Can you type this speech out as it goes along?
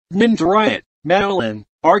Riot, Marilyn,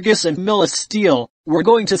 Argus and Millis steal. We're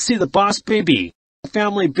going to see the Boss Baby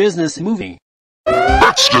family business movie.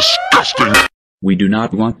 That's disgusting! We do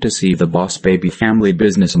not want to see the Boss Baby family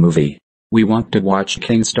business movie. We want to watch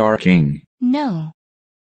King Star King. No.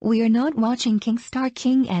 We're not watching King Star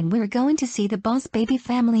King, and we're going to see the Boss Baby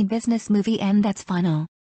family business movie, and that's final.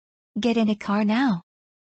 Get in a car now.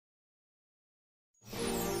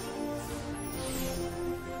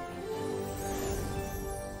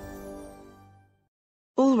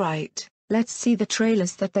 Alright, let's see the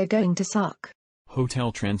trailers that they're going to suck.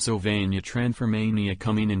 Hotel Transylvania Transformania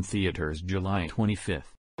coming in theaters July 25th.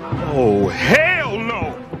 Oh, hell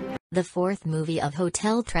no! The fourth movie of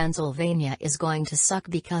Hotel Transylvania is going to suck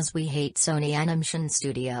because we hate Sony Animation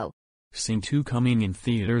Studio. Sing 2 coming in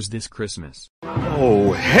theaters this Christmas.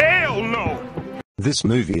 Oh, hell no! This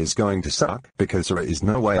movie is going to suck because there is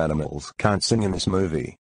no way animals can't sing in this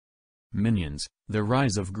movie. Minions, The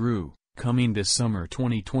Rise of Gru, coming this summer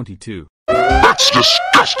 2022. That's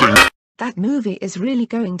disgusting! That movie is really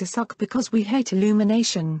going to suck because we hate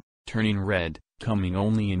Illumination. Turning Red, coming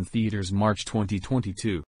only in theaters March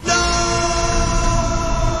 2022.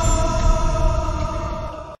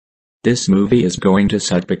 This movie is going to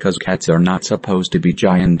suck because cats are not supposed to be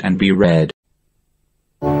giant and be red.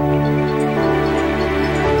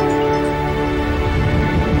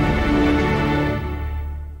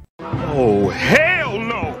 Oh, hell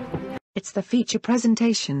no! It's the feature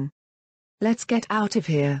presentation. Let's get out of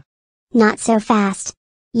here. Not so fast.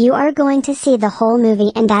 You are going to see the whole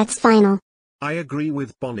movie, and that's final. I agree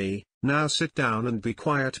with Bonnie. Now sit down and be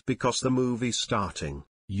quiet because the movie's starting.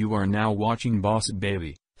 You are now watching Boss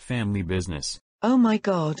Baby family business. Oh my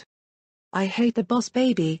god. I hate the Boss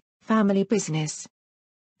Baby family business.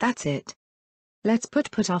 That's it. Let's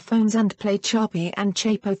put our phones and play Choppy and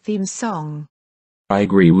Chapo theme song. I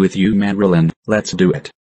agree with you, Marilyn. Let's do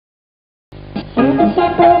it.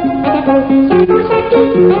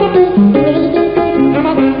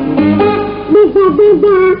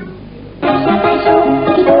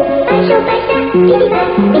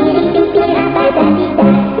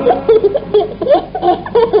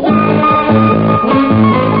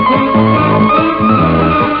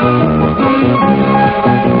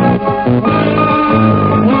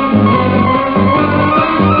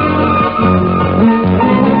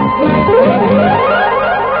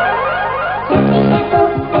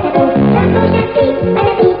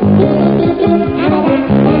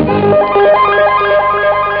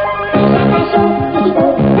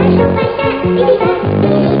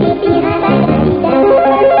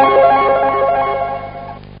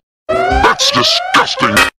 That's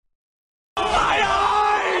disgusting!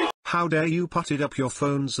 How dare you potted up your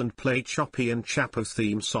phones and play Choppy and Chapo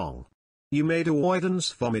theme song. You made a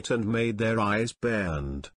audience vomit and made their eyes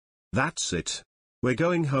burned. That's it. We're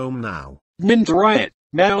going home now. Riot,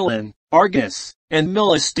 Marilyn, Argus, and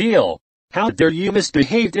Millis steal. How dare you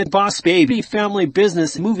misbehave in Boss Baby family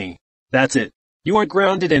business movie? That's it. You are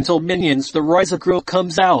grounded until Minions The Rise of Gru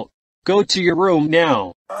comes out. Go to your room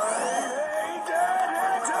now.